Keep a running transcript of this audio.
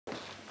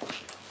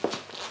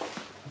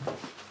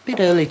Bit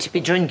early to be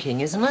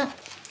drinking, isn't it?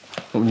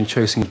 Not when you're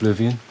chasing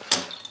oblivion.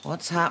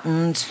 What's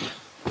happened?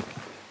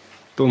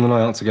 Dawn and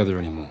I aren't together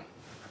anymore.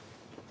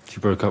 She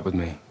broke up with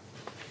me.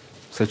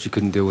 Said she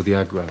couldn't deal with the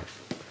aggro.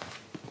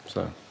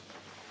 So,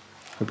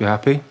 hope you're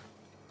happy.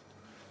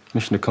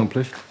 Mission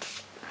accomplished.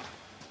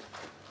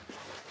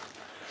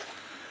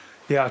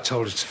 Yeah, I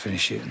told her to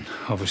finish it, and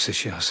obviously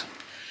she has.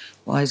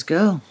 Wise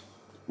girl.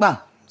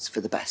 Well, it's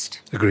for the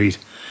best. Agreed.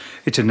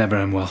 It'd never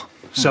end well.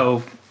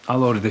 So,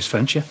 I'll order this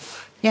fence, yeah?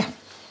 Yeah.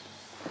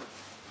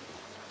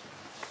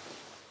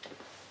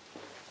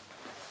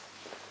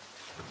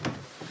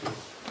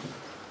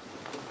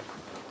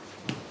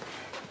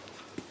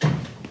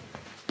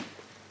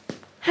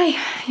 Hey,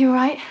 you all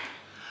right?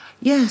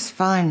 Yes,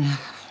 fine.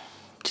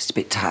 Just a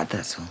bit tired,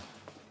 that's all.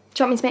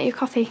 Do you want me to make you a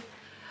coffee?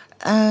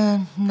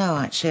 No,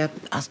 actually,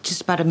 I was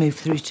just about to move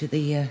through to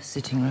the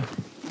sitting room.